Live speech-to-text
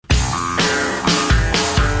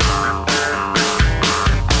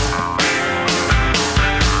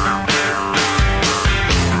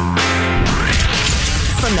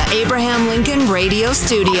Abraham Lincoln Radio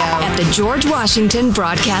Studio at the George Washington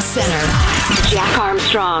Broadcast Center. Jack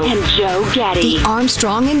Armstrong and Joe Getty. The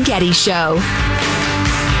Armstrong and Getty Show.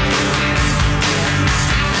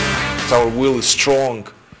 Our will is strong,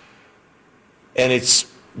 and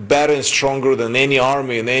it's better and stronger than any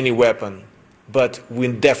army and any weapon. But we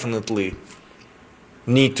definitely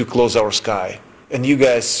need to close our sky. And you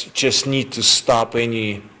guys just need to stop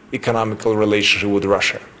any economical relationship with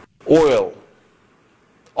Russia. Oil.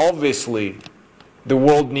 Obviously, the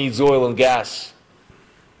world needs oil and gas.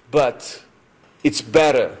 But it's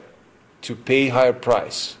better to pay higher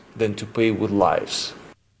price than to pay with lives.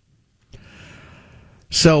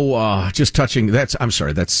 So, just touching, that's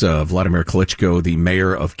Vladimir Klitschko, the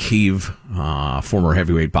mayor of Kyiv, former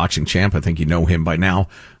heavyweight boxing champ. I think you know him by now.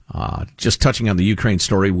 Just touching on the Ukraine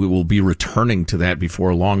story, we will be returning to that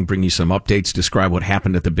before long, bring you some updates, describe what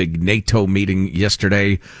happened at the big NATO meeting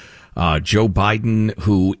yesterday. Joe Biden,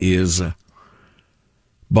 who is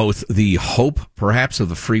both the hope, perhaps, of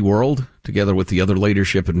the free world, together with the other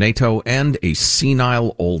leadership of NATO, and a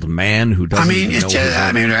senile old man who doesn't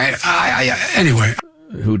anyway.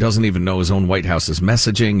 Who doesn't even know his own White House's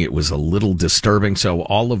messaging. It was a little disturbing. So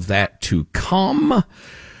all of that to come.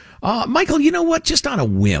 Michael, you know what? Just on a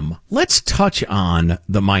whim, let's touch on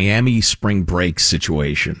the Miami spring break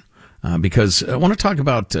situation. Because I want to talk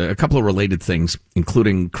about a couple of related things,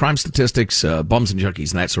 including crime statistics, bums and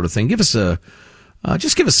junkies and that sort of thing. Give us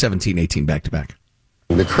 17, 18 back to back.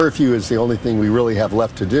 The curfew is the only thing we really have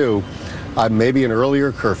left to do. Maybe an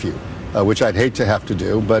earlier curfew, which I'd hate to have to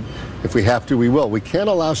do, but if we have to, we will. We can't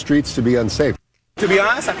allow streets to be unsafe. To be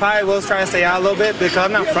honest, I probably will try and stay out a little bit because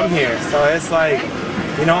I'm not from here. So it's like,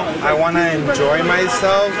 I want to enjoy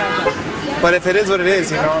myself. But if it is what it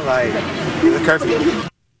is, like the curfew.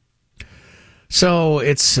 So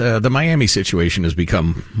it's the Miami situation has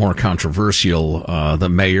become more controversial. The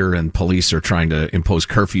mayor and police are trying to impose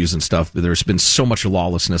curfews and stuff. But there's been so much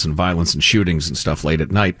lawlessness and violence and shootings and stuff late at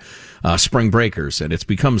night. Spring breakers, and it's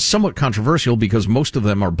become somewhat controversial because most of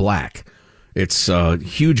them are black. It's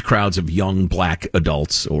huge crowds of young black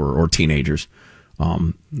adults or teenagers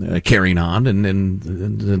carrying on,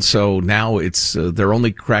 and so now it's they're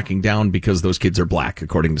only cracking down because those kids are black,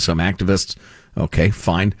 according to some activists. Okay,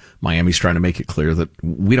 fine. Miami's trying to make it clear that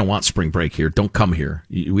we don't want spring break here. Don't come here.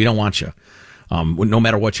 We don't want you. No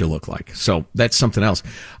matter what you look like. So that's something else.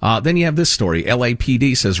 Then you have this story.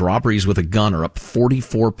 LAPD says robberies with a gun are up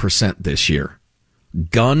 44% this year.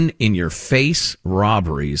 Gun in your face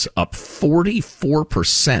robberies up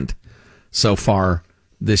 44% so far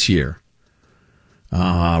this year.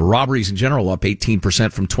 Robberies in general up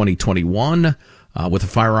 18% from 2021. With a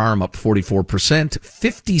firearm up 44%,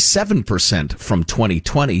 57% from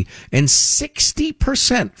 2020, and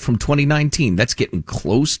 60% from 2019. That's getting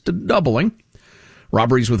close to doubling.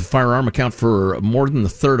 Robberies with a firearm account for more than a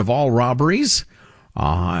third of all robberies.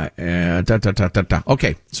 Okay,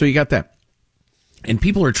 so you got that. And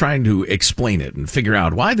people are trying to explain it and figure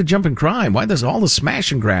out why the jump in crime, why there's all the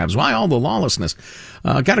smash and grabs, why all the lawlessness.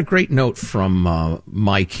 Got a great note from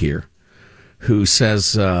Mike here, who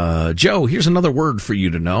says, Joe, here's another word for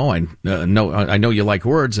you to know. I know you like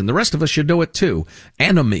words, and the rest of us should know it too.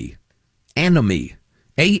 Anomie. Anomie.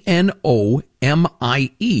 A-N-O-M-I-E.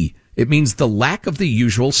 It means the lack of the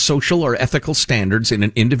usual social or ethical standards in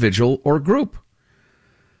an individual or group.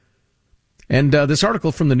 And this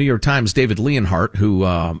article from the New York Times, David Leonhardt, who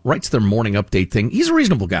writes their morning update thing, he's a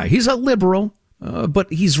reasonable guy. He's a liberal,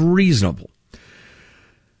 but he's reasonable.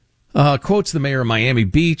 Quotes the mayor of Miami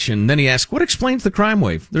Beach, and then he asks, what explains the crime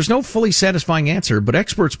wave? There's no fully satisfying answer, but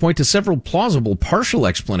experts point to several plausible partial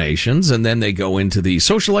explanations, and then they go into the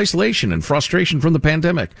social isolation and frustration from the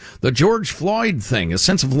pandemic, the George Floyd thing, a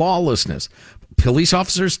sense of lawlessness, police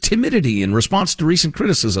officers' timidity in response to recent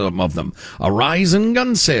criticism of them, a rise in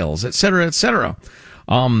gun sales, etc., etc.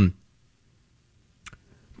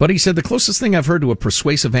 But he said the closest thing I've heard to a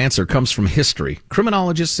persuasive answer comes from history.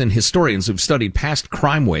 Criminologists and historians who've studied past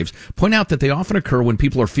crime waves point out that they often occur when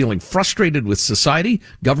people are feeling frustrated with society,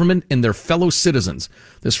 government, and their fellow citizens.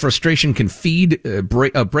 This frustration can feed a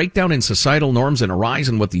breakdown in societal norms and a rise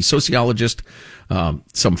in what the sociologist,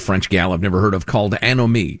 some French gal I've never heard of, called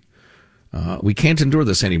anomie. We can't endure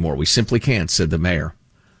this anymore. We simply can't, said the mayor.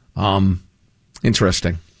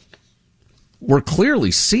 Interesting. We're clearly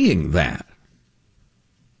seeing that.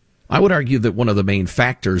 I would argue that one of the main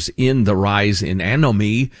factors in the rise in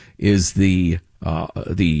anomie is the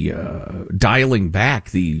dialing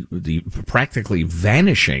back, the practically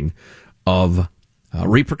vanishing of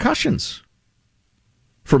repercussions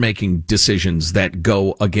for making decisions that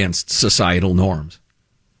go against societal norms.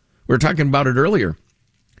 We were talking about it earlier.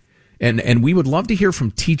 And we would love to hear from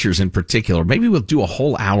teachers in particular. Maybe we'll do a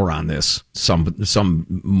whole hour on this some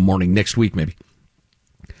morning next week, maybe.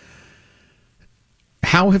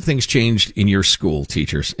 How have things changed in your school,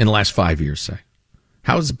 teachers, in the last 5 years, say?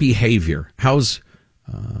 How's behavior? How's,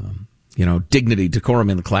 dignity, decorum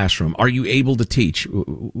in the classroom? Are you able to teach?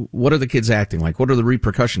 What are the kids acting like? What are the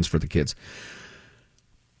repercussions for the kids?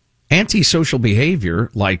 Antisocial behavior,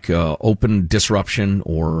 like open disruption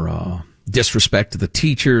or disrespect to the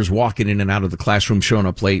teachers, walking in and out of the classroom, showing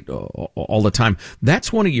up late all the time,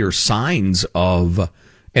 that's one of your signs of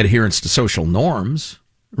adherence to social norms,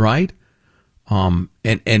 right?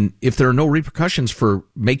 And if there are no repercussions for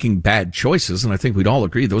making bad choices, and I think we'd all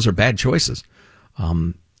agree those are bad choices,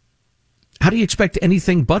 how do you expect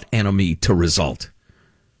anything but enemy to result?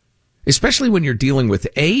 Especially when you're dealing with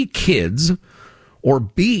A, kids, or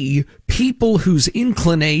B, people whose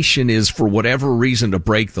inclination is for whatever reason to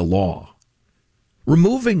break the law.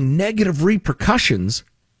 Removing negative repercussions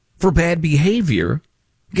for bad behavior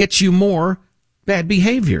gets you more bad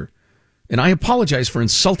behavior. And I apologize for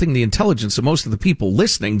insulting the intelligence of most of the people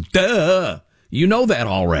listening. Duh! You know that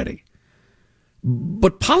already.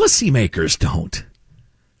 But policymakers don't.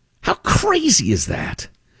 How crazy is that?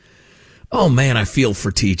 Oh, man, I feel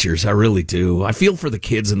for teachers. I really do. I feel for the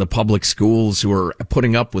kids in the public schools who are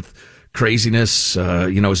putting up with craziness.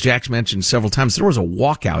 As Jack's mentioned several times, there was a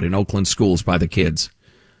walkout in Oakland schools by the kids.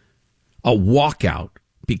 A walkout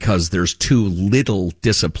because there's too little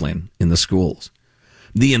discipline in the schools.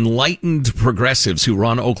 The enlightened progressives who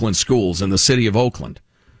run Oakland schools in the city of Oakland,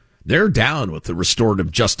 they're down with the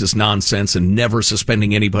restorative justice nonsense and never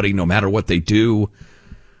suspending anybody no matter what they do.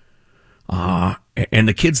 And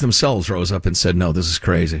the kids themselves rose up and said, no, this is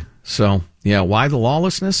crazy. So, yeah, why the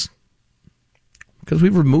lawlessness? Because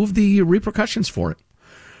we've removed the repercussions for it.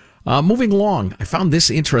 Moving along, I found this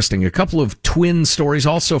interesting. A couple of twin stories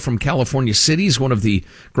also from California cities, one of the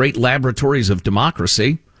great laboratories of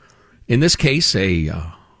democracy. In this case,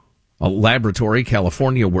 a laboratory,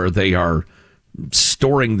 California, where they are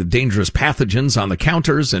storing the dangerous pathogens on the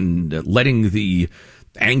counters and letting the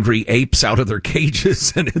angry apes out of their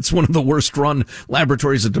cages. And it's one of the worst run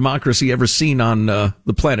laboratories of democracy ever seen on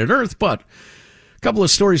the planet Earth. But a couple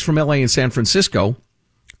of stories from LA and San Francisco.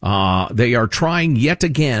 They are trying yet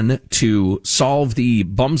again to solve the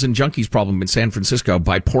bums and junkies problem in San Francisco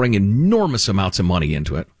by pouring enormous amounts of money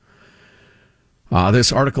into it.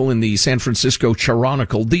 This article in the San Francisco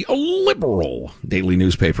Chronicle, the liberal daily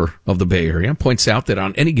newspaper of the Bay Area, points out that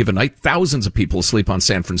on any given night, thousands of people sleep on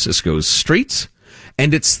San Francisco's streets,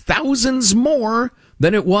 and it's thousands more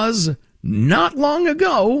than it was not long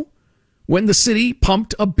ago when the city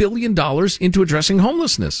pumped $1 billion into addressing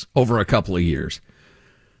homelessness over a couple of years.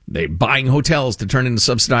 They're buying hotels to turn into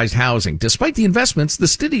subsidized housing. Despite the investments, the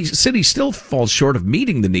city still falls short of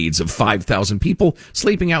meeting the needs of 5,000 people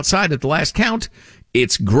sleeping outside at the last count.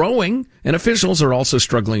 It's growing, and officials are also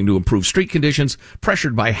struggling to improve street conditions,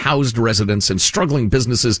 pressured by housed residents and struggling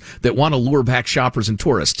businesses that want to lure back shoppers and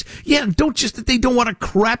tourists. Yeah, they don't want a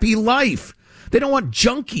crappy life. They don't want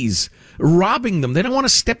junkies robbing them. They don't want to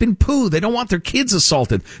step in poo. They don't want their kids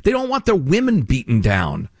assaulted. They don't want their women beaten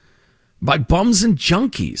down by bums and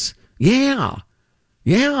junkies. Yeah.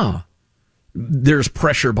 There's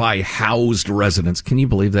pressure by housed residents. Can you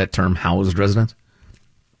believe that term, housed residents?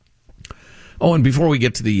 Oh, and before we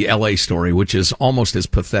get to the L.A. story, which is almost as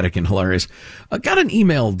pathetic and hilarious, I got an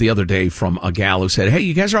email the other day from a gal who said, hey,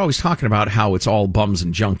 you guys are always talking about how it's all bums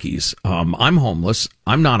and junkies. I'm homeless.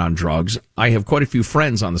 I'm not on drugs. I have quite a few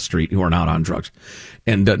friends on the street who are not on drugs.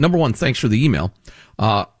 And number one, thanks for the email.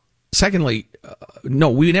 Secondly,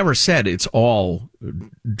 no, we never said it's all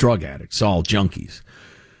drug addicts, all junkies.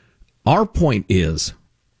 Our point is,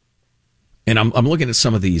 and I'm looking at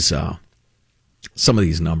some of these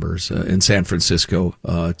numbers in San Francisco,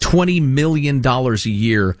 $20 million a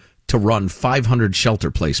year to run 500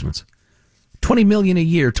 shelter placements. $20 million a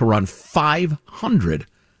year to run 500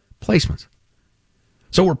 placements.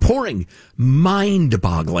 So we're pouring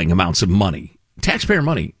mind-boggling amounts of money, taxpayer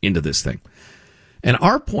money, into this thing. And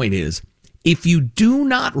our point is, if you do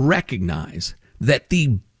not recognize that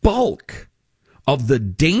the bulk of the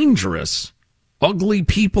dangerous, ugly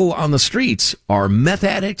people on the streets are meth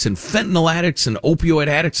addicts and fentanyl addicts and opioid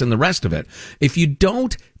addicts and the rest of it, if you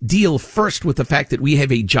don't deal first with the fact that we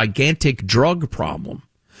have a gigantic drug problem,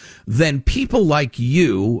 then people like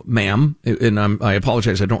you, ma'am, and I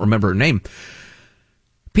apologize, I don't remember her name,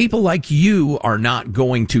 people like you are not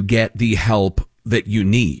going to get the help that you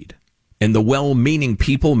need. And the well-meaning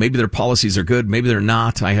people, maybe their policies are good, maybe they're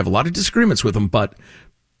not. I have a lot of disagreements with them, but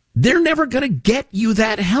they're never going to get you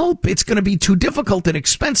that help. It's going to be too difficult and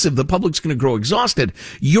expensive. The public's going to grow exhausted.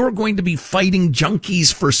 You're going to be fighting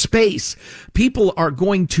junkies for space. People are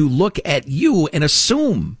going to look at you and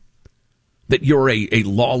assume that you're a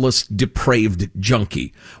lawless, depraved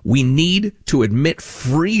junkie. We need to admit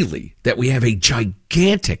freely that we have a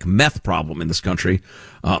gigantic meth problem in this country,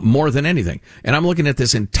 more than anything. And I'm looking at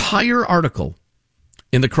this entire article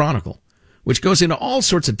in the Chronicle, which goes into all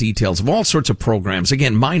sorts of details of all sorts of programs.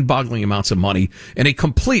 Again, mind-boggling amounts of money and a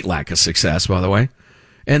complete lack of success, by the way.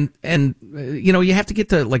 And you know, you have to get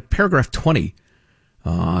to like paragraph 20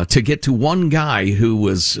 to get to one guy who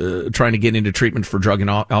was trying to get into treatment for drug and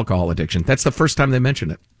alcohol addiction. That's the first time they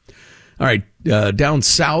mentioned it. All right, down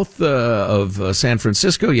south of San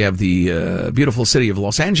Francisco, you have the beautiful city of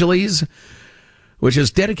Los Angeles, which has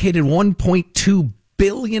dedicated $1.2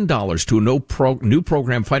 billion to a new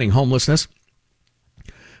program fighting homelessness.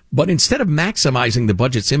 But instead of maximizing the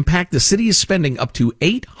budget's impact, the city is spending up to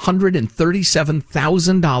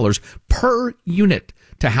 $837,000 per unit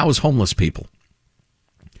to house homeless people.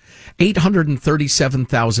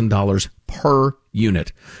 $837,000 per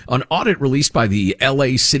unit. An audit released by the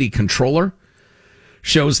LA City Controller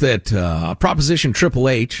shows that Proposition Triple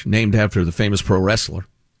H, named after the famous pro wrestler,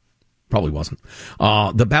 probably wasn't.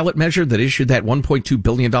 The ballot measure that issued that $1.2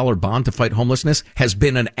 billion bond to fight homelessness has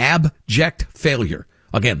been an abject failure.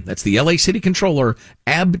 Again, that's the LA City Controller,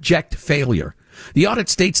 abject failure. The audit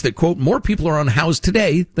states that, quote, more people are unhoused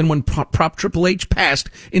today than when Prop Triple H passed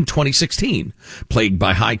in 2016. Plagued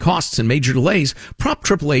by high costs and major delays, Prop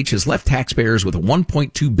Triple H has left taxpayers with a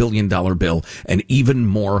 $1.2 billion bill and even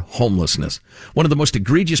more homelessness. One of the most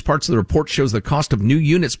egregious parts of the report shows the cost of new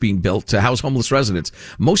units being built to house homeless residents.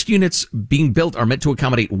 Most units being built are meant to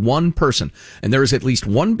accommodate one person, and there is at least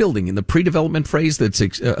one building in the pre-development phase that's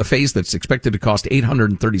expected to cost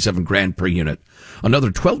 $837,000 per unit. Another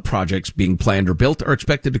 12 projects being planned or built are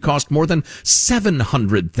expected to cost more than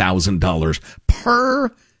 $700,000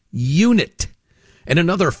 per unit. And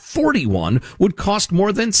another 41 would cost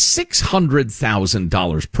more than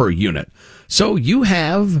 $600,000 per unit. So you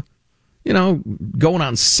have, going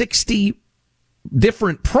on 60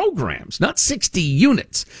 different programs, not 60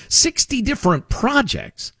 units, 60 different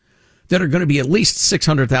projects that are going to be at least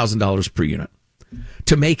 $600,000 per unit,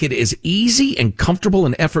 to make it as easy and comfortable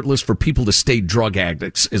and effortless for people to stay drug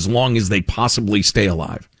addicts as long as they possibly stay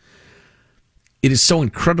alive. It is so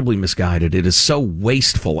incredibly misguided. It is so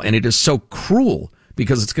wasteful, and it is so cruel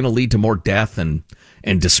because it's going to lead to more death and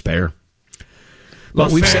despair.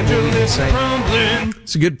 But we've said what we can say.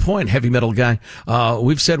 It's a good point, heavy metal guy.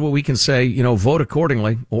 We've said what we can say. Vote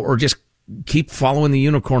accordingly, or just keep following the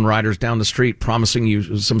unicorn riders down the street, promising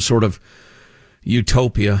you some sort of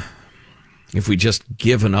utopia. If we just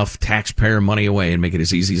give enough taxpayer money away and make it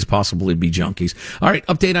as easy as possible to be junkies. All right,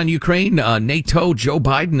 update on Ukraine, NATO, Joe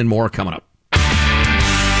Biden, and more coming up.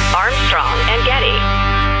 Armstrong and Getty.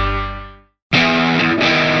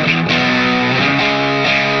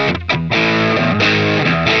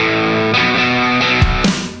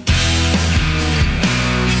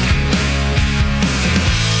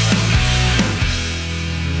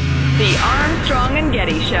 The Armstrong and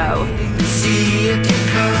Getty Show.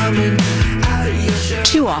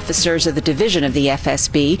 Two officers of the division of the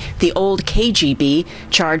FSB, the old KGB,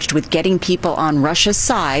 charged with getting people on Russia's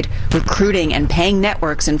side, recruiting and paying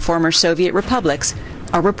networks in former Soviet republics,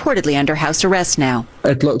 are reportedly under house arrest now.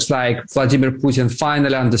 It looks like Vladimir Putin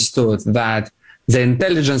finally understood that the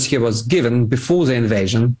intelligence he was given before the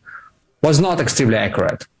invasion was not extremely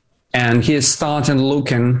accurate. And he is starting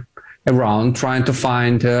looking around, trying to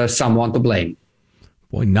find someone to blame.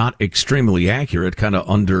 Boy, not extremely accurate kind of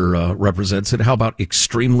underrepresents it. How about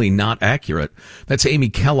extremely not accurate? That's Amy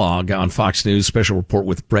Kellogg on Fox News, special report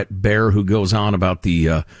with Brett Baer, who goes on about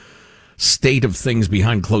the state of things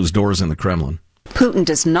behind closed doors in the Kremlin. Putin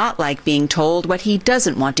does not like being told what he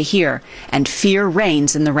doesn't want to hear, and fear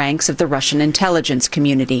reigns in the ranks of the Russian intelligence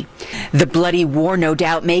community. The bloody war, no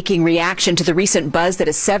doubt, making reaction to the recent buzz that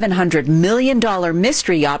a $700 million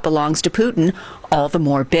mystery yacht belongs to Putin all the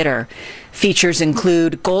more bitter. Features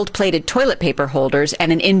include gold-plated toilet paper holders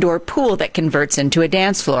and an indoor pool that converts into a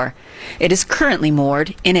dance floor. It is currently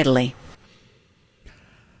moored in Italy.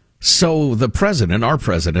 So the president, our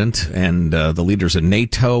president, and the leaders of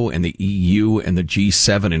NATO and the EU and the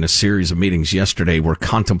G7 in a series of meetings yesterday were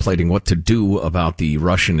contemplating what to do about the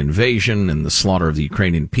Russian invasion and the slaughter of the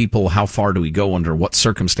Ukrainian people. How far do we go, under what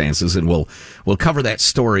circumstances? And we'll cover that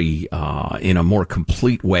story in a more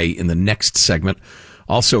complete way in the next segment.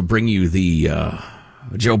 Also bring you the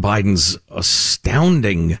Joe Biden's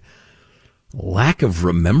astounding lack of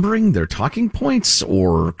remembering their talking points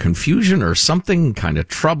or confusion or something kind of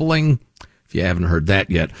troubling, if you haven't heard that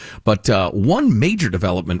yet. But one major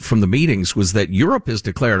development from the meetings was that Europe has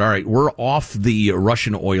declared, all right, we're off the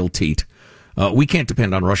Russian oil teat. We can't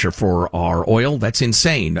depend on Russia for our oil. That's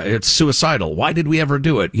insane. It's suicidal. Why did we ever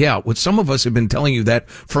do it? Yeah, well, some of us have been telling you that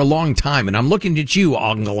for a long time, and I'm looking at you,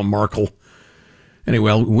 Angela Merkel.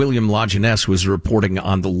 Anyway, William Lajeunesse was reporting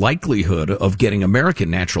on the likelihood of getting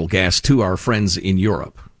American natural gas to our friends in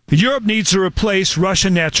Europe. Europe needs to replace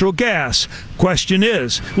Russian natural gas. Question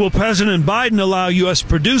is, will President Biden allow U.S.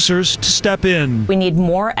 producers to step in? We need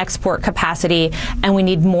more export capacity, and we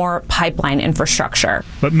need more pipeline infrastructure.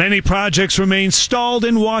 But many projects remain stalled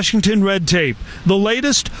in Washington red tape. The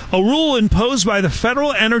latest, a rule imposed by the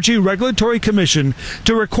Federal Energy Regulatory Commission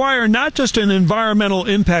to require not just an environmental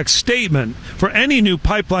impact statement for any new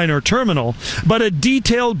pipeline or terminal, but a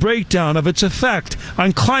detailed breakdown of its effect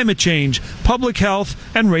on climate change, public health,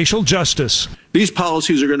 and racial justice. These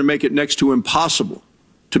policies are going to make it next to impossible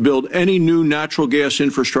to build any new natural gas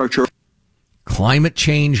infrastructure. Climate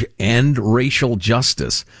change and racial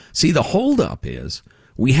justice. See, the holdup is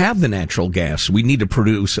we have the natural gas. We need to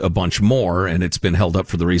produce a bunch more, and it's been held up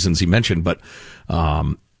for the reasons he mentioned. But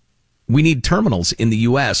we need terminals in the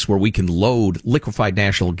U.S. where we can load liquefied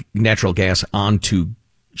natural gas onto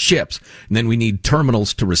ships. And then we need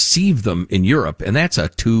terminals to receive them in Europe. And that's a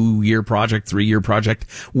 2-year project, 3-year project,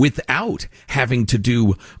 without having to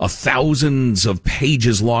do a thousands of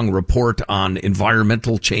pages long report on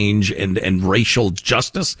environmental change and racial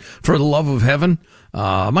justice, for the love of heaven.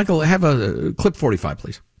 Michael, have a clip 45,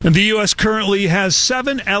 please. And the U.S. currently has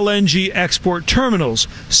 7 LNG export terminals.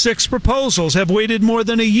 6 proposals have waited more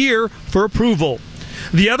than a year for approval.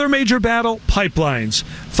 The other major battle, pipelines.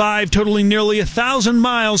 5 totaling nearly 1,000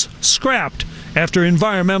 miles scrapped after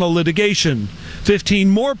environmental litigation. 15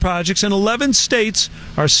 more projects in 11 states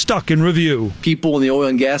are stuck in review. People in the oil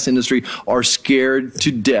and gas industry are scared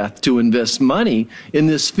to death to invest money in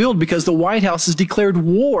this field because the White House has declared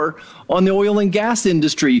war on the oil and gas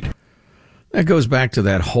industry. That goes back to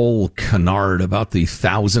that whole canard about the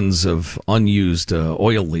thousands of unused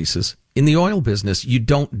oil leases. In the oil business, you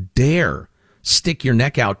don't dare stick your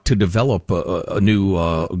neck out to develop a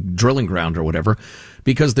new drilling ground or whatever,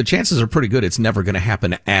 because the chances are pretty good it's never going to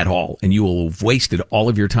happen at all, and you will have wasted all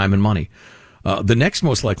of your time and money. The next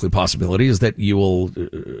most likely possibility is that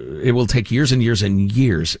it will take years and years and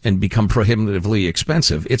years and become prohibitively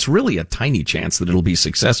expensive. It's really a tiny chance that it'll be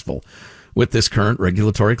successful with this current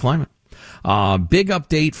regulatory climate. Big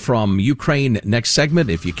update from Ukraine next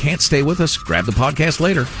segment. If you can't stay with us, grab the podcast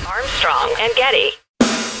later. Armstrong and Getty.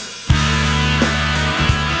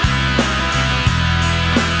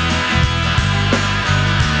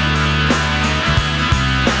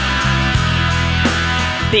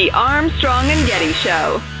 The Armstrong and Getty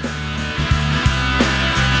Show.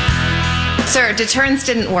 Sir, deterrence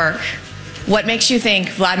didn't work. What makes you think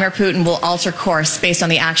Vladimir Putin will alter course based on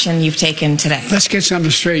the action you've taken today? Let's get something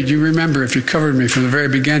straight. You remember, if you covered me from the very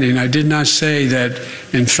beginning, I did not say that,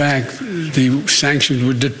 in fact, the sanctions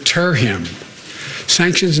would deter him.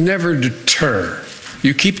 Sanctions never deter.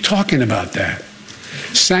 You keep talking about that.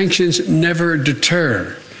 Sanctions never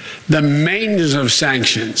deter. The maintenance of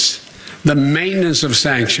sanctions, the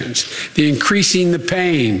increasing the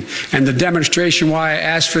pain, and the demonstration why I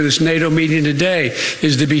asked for this NATO meeting today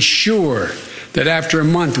is to be sure that after a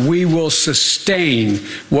month we will sustain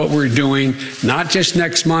what we're doing, not just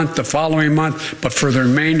next month, the following month, but for the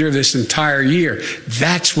remainder of this entire year.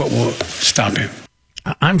 That's what will stop him.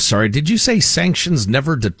 I'm sorry, did you say sanctions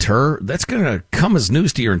never deter? That's going to come as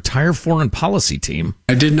news to your entire foreign policy team.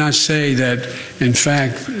 I did not say that, in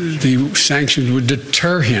fact, the sanctions would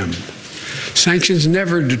deter him. Sanctions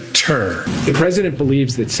never deter. The president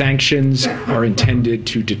believes that sanctions are intended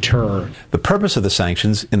to deter. The purpose of the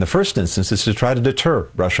sanctions, in the first instance, is to try to deter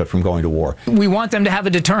Russia from going to war. We want them to have a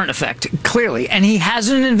deterrent effect, clearly, and he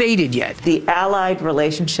hasn't invaded yet. The allied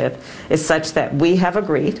relationship is such that we have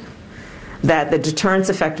agreed that the deterrence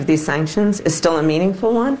effect of these sanctions is still a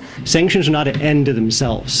meaningful one. Sanctions are not an end to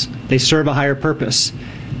themselves. They serve a higher purpose,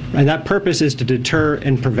 and that purpose is to deter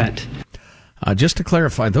and prevent. Just to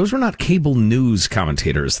clarify, those were not cable news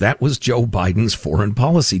commentators. That was Joe Biden's foreign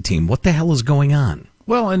policy team. What the hell is going on?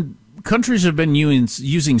 Well, and countries have been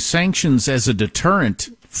using sanctions as a deterrent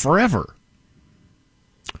forever.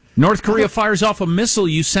 North Korea fires off a missile,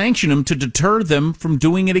 you sanction them to deter them from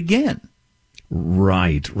doing it again.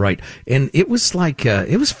 Right. And it was like,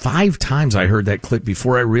 it was 5 times I heard that clip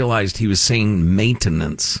before I realized he was saying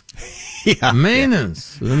maintenance. Yeah.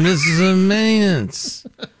 Maintenance. This is a maintenance.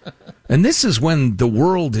 And this is when the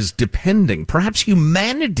world is depending, perhaps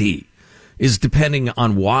humanity is depending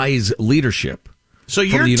on wise leadership from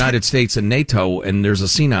the United States and NATO, and there's a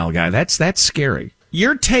senile guy. That's scary.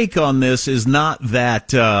 Your take on this is not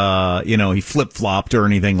that, he flip-flopped or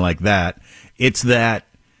anything like that. It's that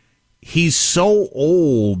he's so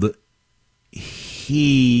old,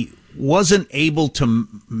 he wasn't able to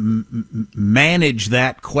manage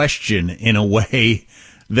that question in a way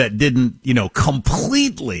that didn't,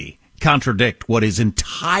 completely contradict what his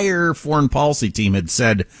entire foreign policy team had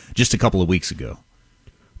said just a couple of weeks ago.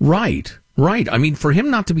 Right. I mean, for him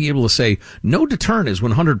not to be able to say no deterrent is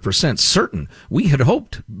 100% certain. We had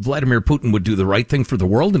hoped Vladimir Putin would do the right thing for the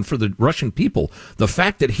world and for the Russian people. The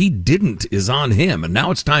fact that he didn't is on him, and now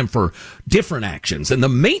it's time for different actions and the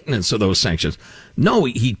maintenance of those sanctions. No,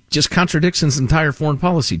 he just contradicts his entire foreign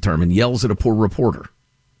policy term and yells at a poor reporter.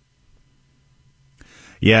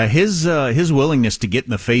 Yeah, his willingness to get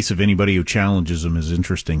in the face of anybody who challenges him is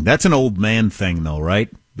interesting. That's an old man thing, though, right?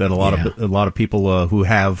 That a lot of people who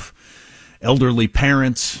have elderly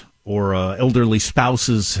parents or elderly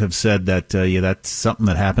spouses have said that that's something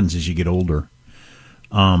that happens as you get older.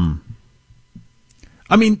 I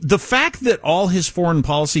mean, the fact that all his foreign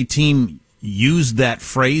policy team used that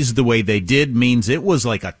phrase the way they did means it was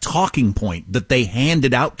like a talking point that they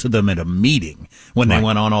handed out to them at a meeting when they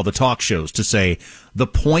went on all the talk shows to say the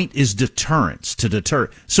point is deterrence, to deter.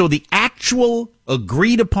 So the actual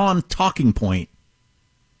agreed upon talking point,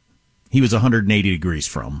 he was 180 degrees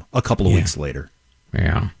from a couple of weeks later.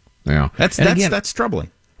 Yeah. That's troubling.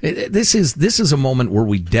 This is a moment where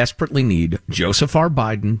we desperately need Joseph R.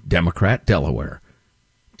 Biden, Democrat, Delaware,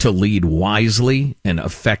 to lead wisely and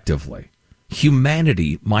effectively.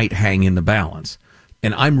 Humanity might hang in the balance.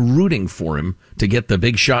 And I'm rooting for him to get the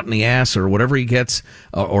big shot in the ass or whatever he gets,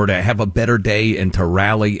 or to have a better day and to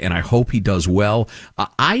rally, and I hope he does well.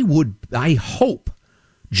 I hope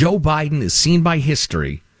Joe Biden is seen by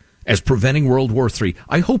history as preventing World War III.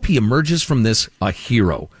 I hope he emerges from this a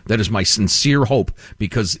hero. That is my sincere hope,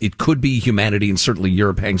 because it could be humanity, and certainly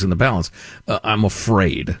Europe hangs in the balance. I'm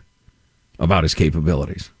afraid about his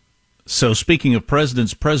capabilities. So speaking of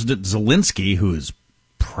presidents, President Zelensky, who is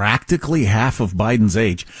practically half of Biden's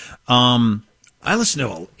age, I listened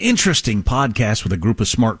to an interesting podcast with a group of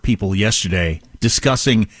smart people yesterday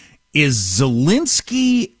discussing, is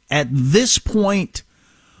Zelensky at this point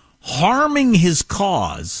harming his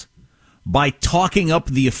cause by talking up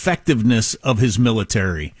the effectiveness of his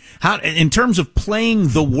military? How, in terms of playing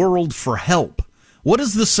the world for help, what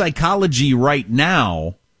is the psychology right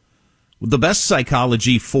now, the best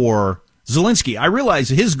psychology for Zelensky? I realize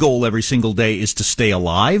his goal every single day is to stay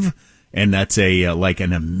alive, and that's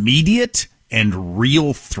an immediate and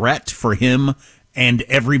real threat for him and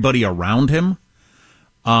everybody around him.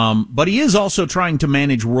 But he is also trying to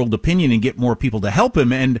manage world opinion and get more people to help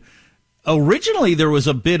him. And originally there was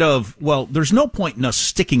a bit of, well, there's no point in us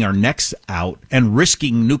sticking our necks out and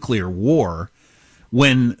risking nuclear war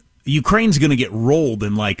when Ukraine's going to get rolled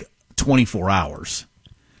in like 24 hours.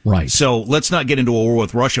 Right. So let's not get into a war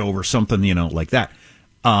with Russia over something, like that.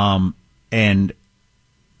 And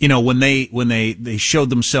when they showed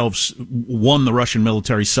themselves, one, the Russian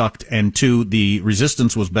military sucked, and two, the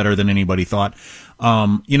resistance was better than anybody thought.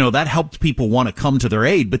 That helped people want to come to their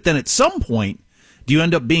aid. But then at some point, do you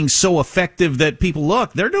end up being so effective that people,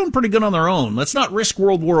 look, they're doing pretty good on their own. Let's not risk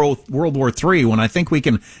World War III when I think we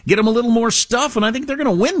can get them a little more stuff, and I think they're going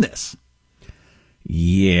to win this.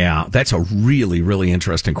 Yeah, that's a really, really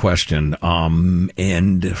interesting question.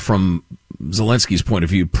 And from Zelensky's point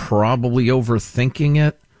of view, probably overthinking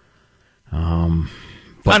it.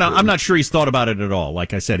 But I'm not sure he's thought about it at all.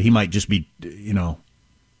 Like I said, he might just be,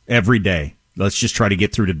 every day. Let's just try to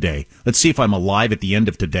get through today. Let's see if I'm alive at the end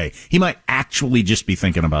of today. He might actually just be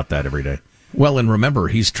thinking about that every day. Well, and remember,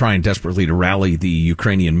 he's trying desperately to rally the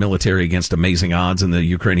Ukrainian military against amazing odds and the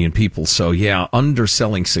Ukrainian people. So, yeah,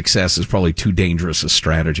 underselling success is probably too dangerous a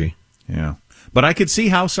strategy. Yeah. But I could see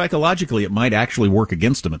how psychologically it might actually work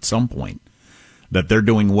against him at some point. That they're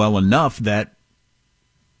doing well enough that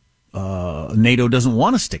NATO doesn't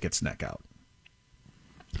want to stick its neck out.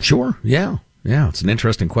 Sure, yeah. Yeah, it's an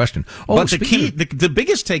interesting question. But the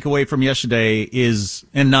biggest takeaway from yesterday is,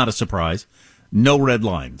 and not a surprise, no red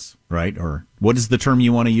lines, right? Or what is the term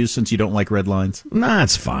you want to use since you don't like red lines? Nah,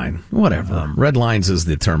 it's fine. Whatever. Red lines is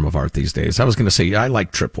the term of art these days. I was going to say I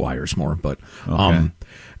like tripwires more, but okay.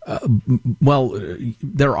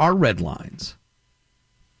 There are red lines.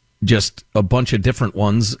 Just a bunch of different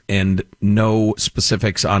ones and no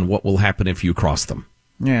specifics on what will happen if you cross them.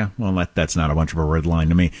 Yeah, well, that's not a bunch of a red line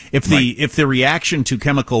to me. If the reaction to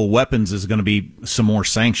chemical weapons is going to be some more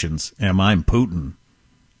sanctions, and I'm Putin,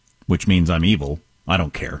 which means I'm evil, I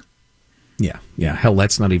don't care. Yeah. Hell,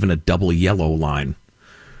 that's not even a double yellow line.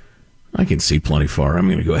 I can see plenty far. I'm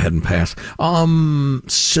going to go ahead and pass.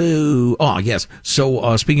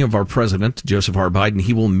 So speaking of our president, Joseph R. Biden,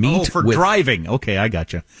 he will meet with driving. Okay, I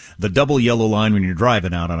got you. The double yellow line when you're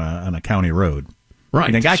driving out on a county road.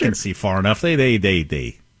 Right. I can see far enough.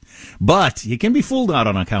 They. But you can be fooled out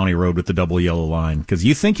on a county road with the double yellow line because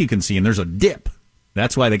you think you can see, and there's a dip.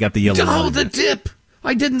 That's why they got the yellow line. Oh, the dip.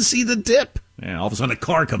 I didn't see the dip. Yeah, all of a sudden a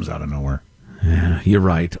car comes out of nowhere. Yeah, you're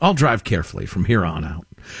right. I'll drive carefully from here on out.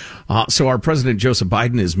 So our president, Joseph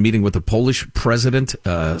Biden, is meeting with the Polish president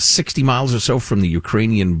 60 miles or so from the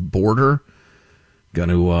Ukrainian border. Going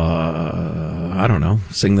to,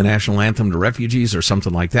 sing the national anthem to refugees or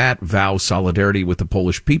something like that, vow solidarity with the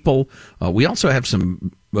Polish people. We also have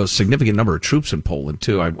a significant number of troops in Poland,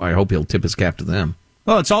 too. I hope he'll tip his cap to them.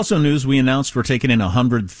 Well, it's also news we announced we're taking in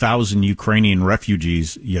 100,000 Ukrainian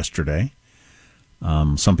refugees yesterday.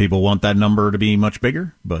 Some people want that number to be much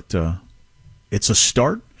bigger, but it's a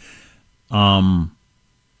start.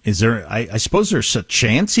 Is there? I suppose there's a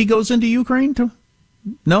chance he goes into Ukraine too.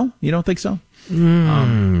 No, you don't think so?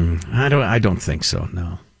 I don't think so.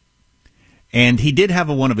 No. And he did have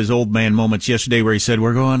one of his old man moments yesterday where he said,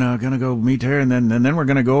 "We're gonna go meet there, and then we're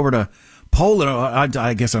gonna go over to Poland."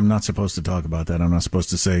 I guess I'm not supposed to talk about that. I'm not supposed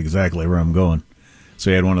to say exactly where I'm going.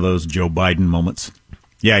 So he had one of those Joe Biden moments.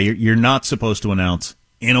 Yeah, you're not supposed to announce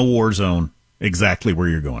in a war zone exactly where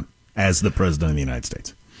you're going as the president of the United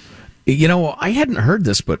States. I hadn't heard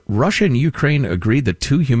this, but Russia and Ukraine agreed that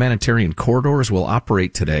 2 humanitarian corridors will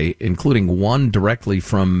operate today, including one directly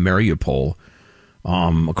from Mariupol,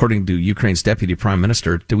 according to Ukraine's deputy prime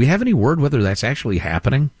minister. Do we have any word whether that's actually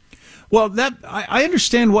happening? Well, I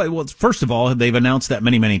understand why. Well, first of all, they've announced that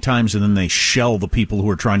many, many times, and then they shell the people who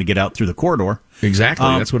are trying to get out through the corridor. Exactly.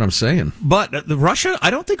 That's what I'm saying. But Russia,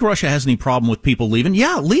 I don't think Russia has any problem with people leaving.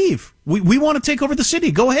 Yeah, leave. We want to take over the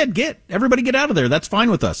city. Go ahead. Everybody get out of there. That's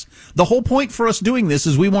fine with us. The whole point for us doing this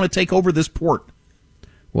is we want to take over this port.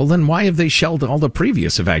 Well, then why have they shelled all the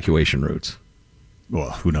previous evacuation routes? Well,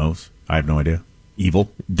 who knows? I have no idea.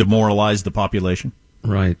 Evil. Demoralize the population.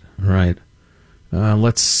 Right.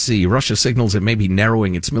 Let's see. Russia signals it may be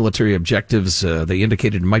narrowing its military objectives. They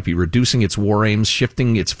indicated it might be reducing its war aims,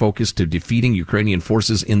 shifting its focus to defeating Ukrainian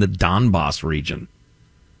forces in the Donbas region.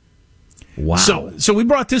 Wow. So we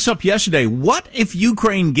brought this up yesterday. What if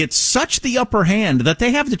Ukraine gets such the upper hand that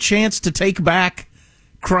they have the chance to take back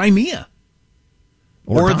Crimea?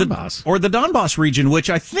 Or the Donbas region, which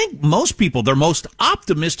I think most people, their most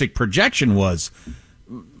optimistic projection was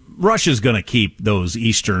Russia's going to keep those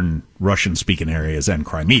eastern Russian-speaking areas and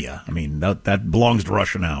Crimea. I mean, that belongs to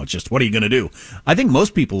Russia now. It's just, what are you going to do? I think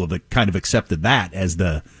most people have kind of accepted that as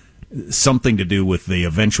something to do with the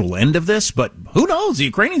eventual end of this. But who knows? The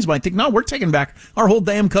Ukrainians might think, no, we're taking back our whole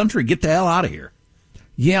damn country. Get the hell out of here.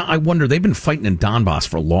 Yeah, I wonder. They've been fighting in Donbass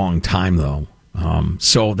for a long time, though.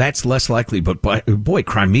 So that's less likely. But boy,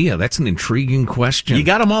 Crimea, that's an intriguing question. You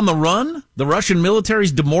got them on the run? The Russian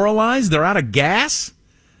military's demoralized? They're out of gas?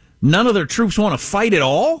 None of their troops want to fight at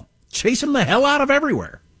all? Chase them the hell out of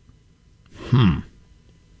everywhere.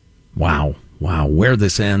 Wow. Where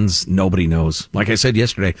this ends, nobody knows. Like I said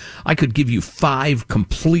yesterday, I could give you 5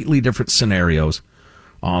 completely different scenarios,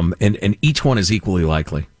 and each one is equally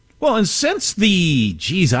likely. Well, and since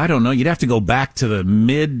I don't know, you'd have to go back to the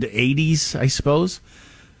mid-'80s, I suppose.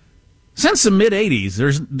 Since the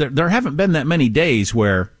mid-'80s, there haven't been that many days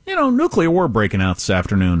where, nuclear war breaking out this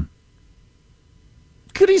afternoon.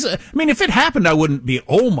 If it happened, I wouldn't be,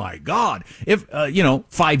 oh my God. If,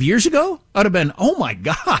 5 years ago, I'd have been, oh my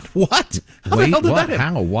God, what? How the hell did that happen?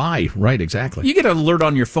 How? Why? Right, exactly. You get an alert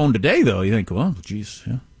on your phone today, though. You think, well, geez,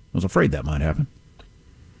 yeah, I was afraid that might happen.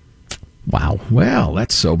 Wow. Well,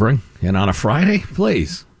 that's sobering. And on a Friday,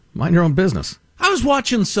 please, mind your own business. I was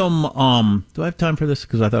watching some, do I have time for this?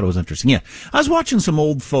 Because I thought it was interesting. Yeah. I was watching some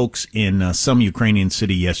old folks in some Ukrainian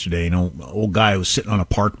city yesterday. An old guy was sitting on a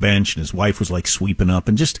park bench and his wife was like sweeping up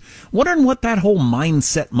and just wondering what that whole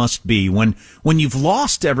mindset must be when you've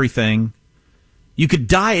lost everything. You could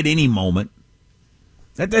die at any moment.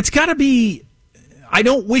 That's got to be, I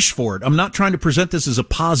don't wish for it. I'm not trying to present this as a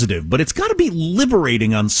positive, but it's got to be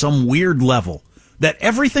liberating on some weird level that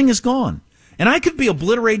everything is gone. And I could be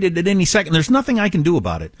obliterated at any second. There's nothing I can do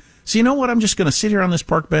about it. So you know what? I'm just going to sit here on this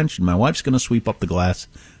park bench, and my wife's going to sweep up the glass,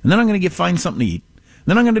 and then I'm going to find something to eat. And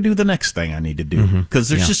then I'm going to do the next thing I need to do, because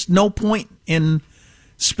there's just no point in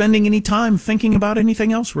spending any time thinking about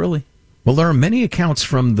anything else, really. Well, there are many accounts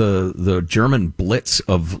from the German Blitz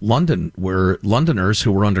of London where Londoners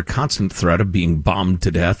who were under constant threat of being bombed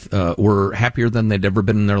to death were happier than they'd ever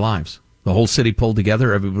been in their lives. The whole city pulled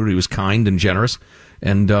together. Everybody was kind and generous.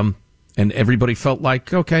 And And everybody felt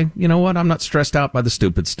like, okay, you know what? I'm not stressed out by the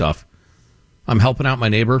stupid stuff. I'm helping out my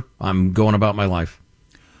neighbor. I'm going about my life.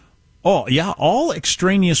 Oh, yeah. All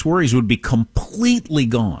extraneous worries would be completely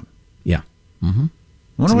gone. Yeah. Mm-hmm.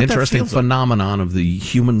 It's an interesting phenomenon of the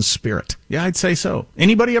human spirit. Yeah, I'd say so.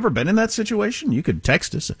 Anybody ever been in that situation? You could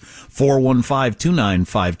text us at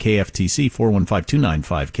 415-295-KFTC,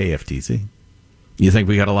 415-295-KFTC. You think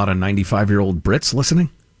we got a lot of 95-year-old Brits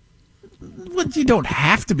listening? Well, you don't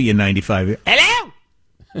have to be a 95-year-old. Hello!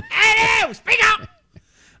 Hello! Speak up!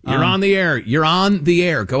 You're on the air. You're on the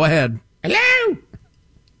air. Go ahead. Hello!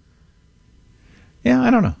 Yeah,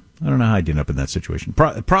 I don't know. I don't know how I'd end up in that situation.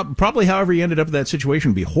 Probably, however, you ended up in that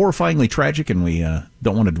situation would be horrifyingly tragic, and we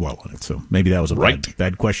don't want to dwell on it. So maybe that was a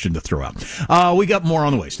bad question to throw out. We got more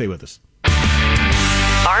on the way. Stay with us.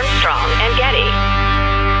 Armstrong and Getty.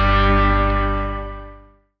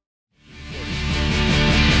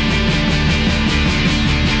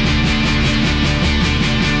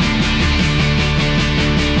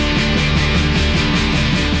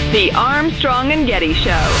 The Armstrong and Getty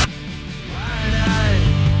Show.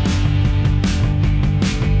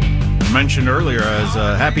 Mentioned earlier, I was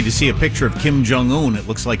happy to see a picture of Kim Jong-un. It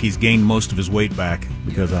looks like he's gained most of his weight back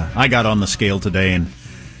because I got on the scale today and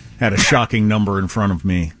had a shocking number in front of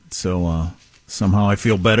me. So somehow I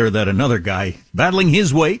feel better that another guy battling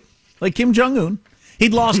his weight, like Kim Jong-un,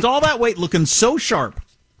 he'd lost all that weight looking so sharp.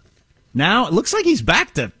 Now it looks like he's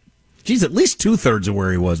back to, at least 2/3 of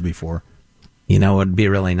where he was before. You know, it'd be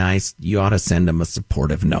really nice. You ought to send him a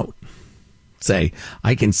supportive note. Say,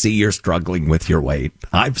 I can see you're struggling with your weight.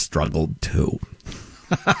 I've struggled too.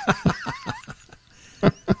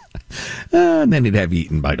 And then he'd have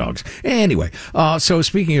eaten by dogs. Anyway, so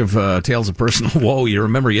speaking of tales of personal woe, you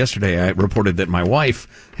remember yesterday I reported that my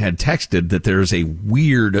wife had texted that there's a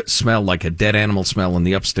weird smell, like a dead animal smell in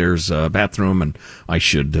the upstairs bathroom, and I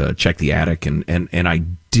should check the attic, and I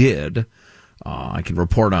did. I can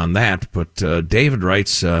report on that, but David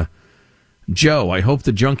writes... Joe, I hope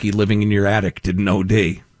the junkie living in your attic didn't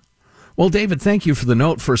OD. Well, David, thank you for the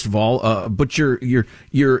note, first of all, but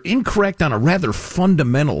you're incorrect on a rather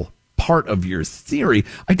fundamental part of your theory.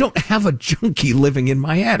 I don't have a junkie living in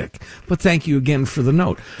my attic, but thank you again for the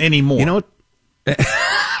note. Anymore. You know what?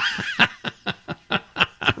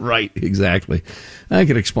 Right, exactly. I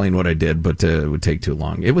could explain what I did, but it would take too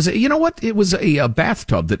long. It was, you know what? It was a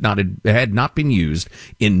bathtub that had not been used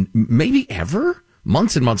in maybe ever.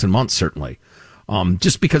 Months and months and months, certainly.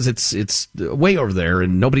 Just because it's way over there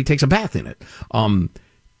and nobody takes a bath in it. And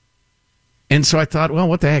so I thought, well,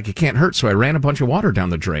 what the heck? It can't hurt. So I ran a bunch of water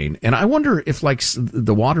down the drain. And I wonder if, like,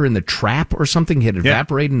 the water in the trap or something had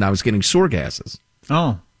evaporated and I was getting sewer gases.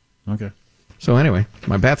 Oh, okay. So anyway,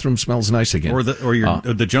 my bathroom smells nice again. Or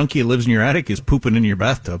the junkie who lives in your attic is pooping in your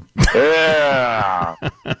bathtub. Yeah.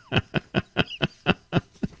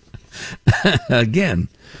 Again.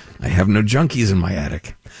 I have no junkies in my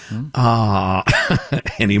attic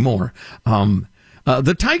anymore.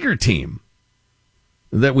 The Tiger team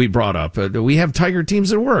that we brought up, we have Tiger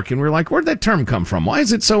teams at work, and we're like, where'd that term come from? Why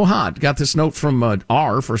is it so hot? Got this note from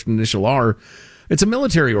R, first initial R. It's a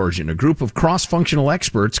military origin. A group of cross-functional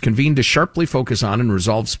experts convened to sharply focus on and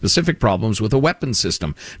resolve specific problems with a weapons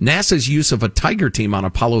system. NASA's use of a Tiger team on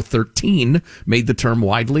Apollo 13 made the term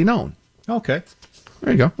widely known. Okay.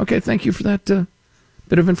 There you go. Okay, thank you for that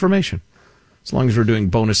bit of information. As long as we're doing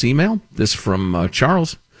bonus email, this from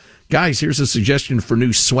Charles. Guys, here's a suggestion for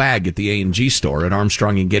new swag at the A&G store at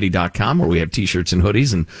ArmstrongandGetty.com, where we have T-shirts and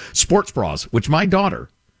hoodies and sports bras, which my daughter,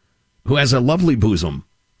 who has a lovely bosoms.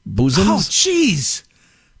 Oh, jeez.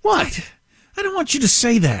 What? I don't want you to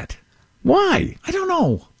say that. Why? I don't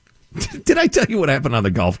know. Did I tell you what happened on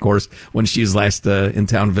the golf course when she was last in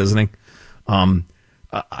town visiting?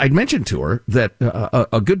 I'd mentioned to her that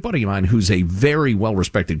a good buddy of mine who's a very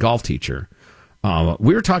well-respected golf teacher,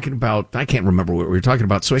 we were talking about, I can't remember what we were talking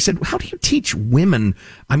about, so I said, how do you teach women,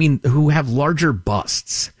 who have larger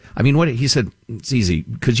busts? He said, it's easy,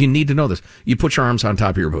 because you need to know this. You put your arms on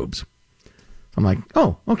top of your boobs. I'm like,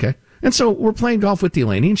 oh, okay. And so we're playing golf with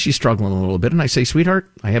Delaney, and she's struggling a little bit, and I say, sweetheart,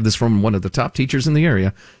 I have this from one of the top teachers in the area.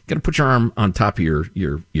 You got to put your arm on top of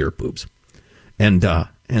your boobs.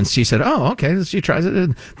 And she said, oh, okay. She tries it.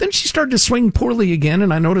 And then she started to swing poorly again,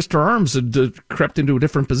 and I noticed her arms had crept into a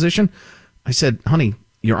different position. I said, honey,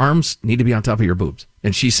 your arms need to be on top of your boobs.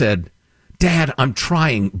 And she said, Dad, I'm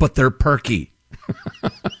trying, but they're perky.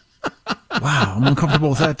 Wow, I'm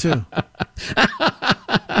uncomfortable with that, too.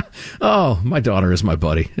 Oh, my daughter is my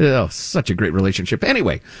buddy. Oh, such a great relationship.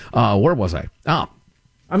 Anyway, where was I? I'm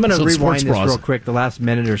going to rewind this real quick, the last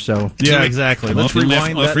minute or so. Yeah, exactly. Let's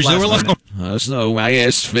rewind that last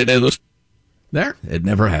minute. There, it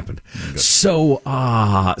never happened. So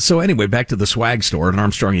anyway, back to the swag store at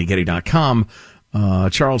ArmstrongandGetty.com.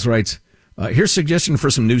 Charles writes, here's a suggestion for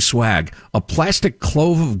some new swag. A plastic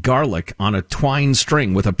clove of garlic on a twine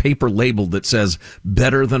string with a paper label that says,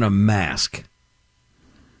 better than a mask.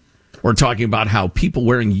 We're talking about how people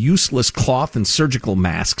wearing useless cloth and surgical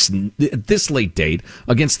masks at this late date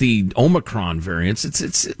against the Omicron variants,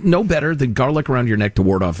 it's no better than garlic around your neck to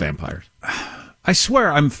ward off vampires. I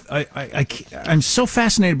swear, I'm so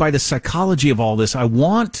fascinated by the psychology of all this. I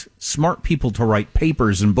want smart people to write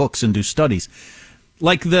papers and books and do studies.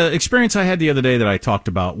 Like the experience I had the other day that I talked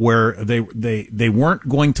about, where they weren't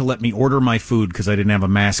going to let me order my food because I didn't have a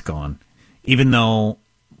mask on, even though,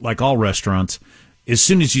 like all restaurants, as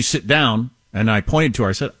soon as you sit down, and I pointed to her,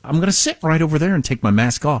 I said, I'm going to sit right over there and take my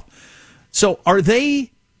mask off. So are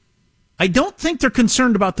they? I don't think they're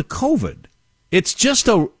concerned about the COVID. It's just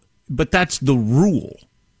but that's the rule.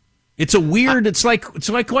 It's a weird, it's like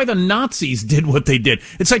why the Nazis did what they did.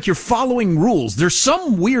 It's like you're following rules. There's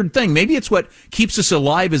some weird thing. Maybe it's what keeps us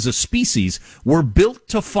alive as a species. We're built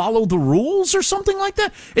to follow the rules or something like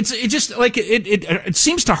that. It just like it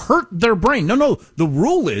seems to hurt their brain. No, the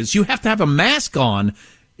rule is you have to have a mask on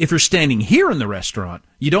if you're standing here in the restaurant.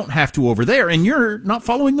 You don't have to over there, and you're not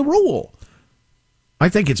following the rule. I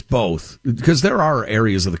think it's both, because there are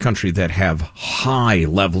areas of the country that have high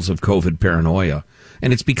levels of COVID paranoia,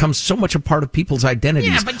 and it's become so much a part of people's identities.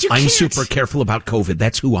 Yeah, but I'm super careful about COVID.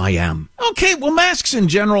 That's who I am. Okay, well, masks in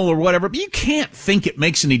general or whatever, but you can't think it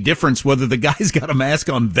makes any difference whether the guy's got a mask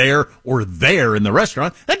on there or there in the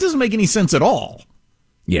restaurant. That doesn't make any sense at all.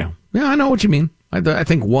 Yeah, I know what you mean. I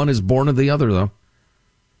think one is born of the other, though.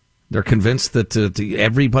 They're convinced that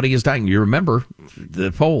everybody is dying. You remember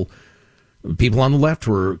the poll. People on the left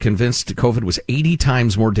were convinced COVID was 80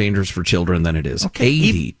 times more dangerous for children than it is. Okay,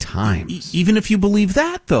 80 times. Even if you believe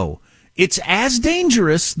that, though, it's as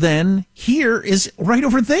dangerous then here is right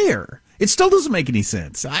over there. It still doesn't make any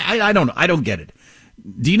sense. I don't know. I don't get it.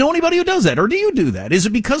 Do you know anybody who does that, or do you do that? Is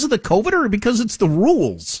it because of the COVID or because it's the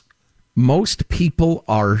rules? Most people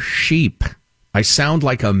are sheep. I sound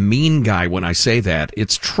like a mean guy when I say that.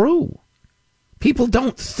 It's true. People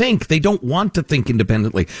don't think. They don't want to think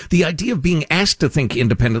independently. The idea of being asked to think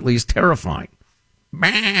independently is terrifying.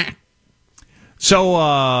 So,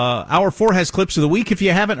 Hour 4 has clips of the week. If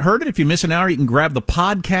you haven't heard it, if you miss an hour, you can grab the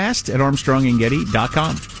podcast at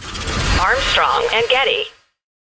ArmstrongandGetty.com. Armstrong and Getty.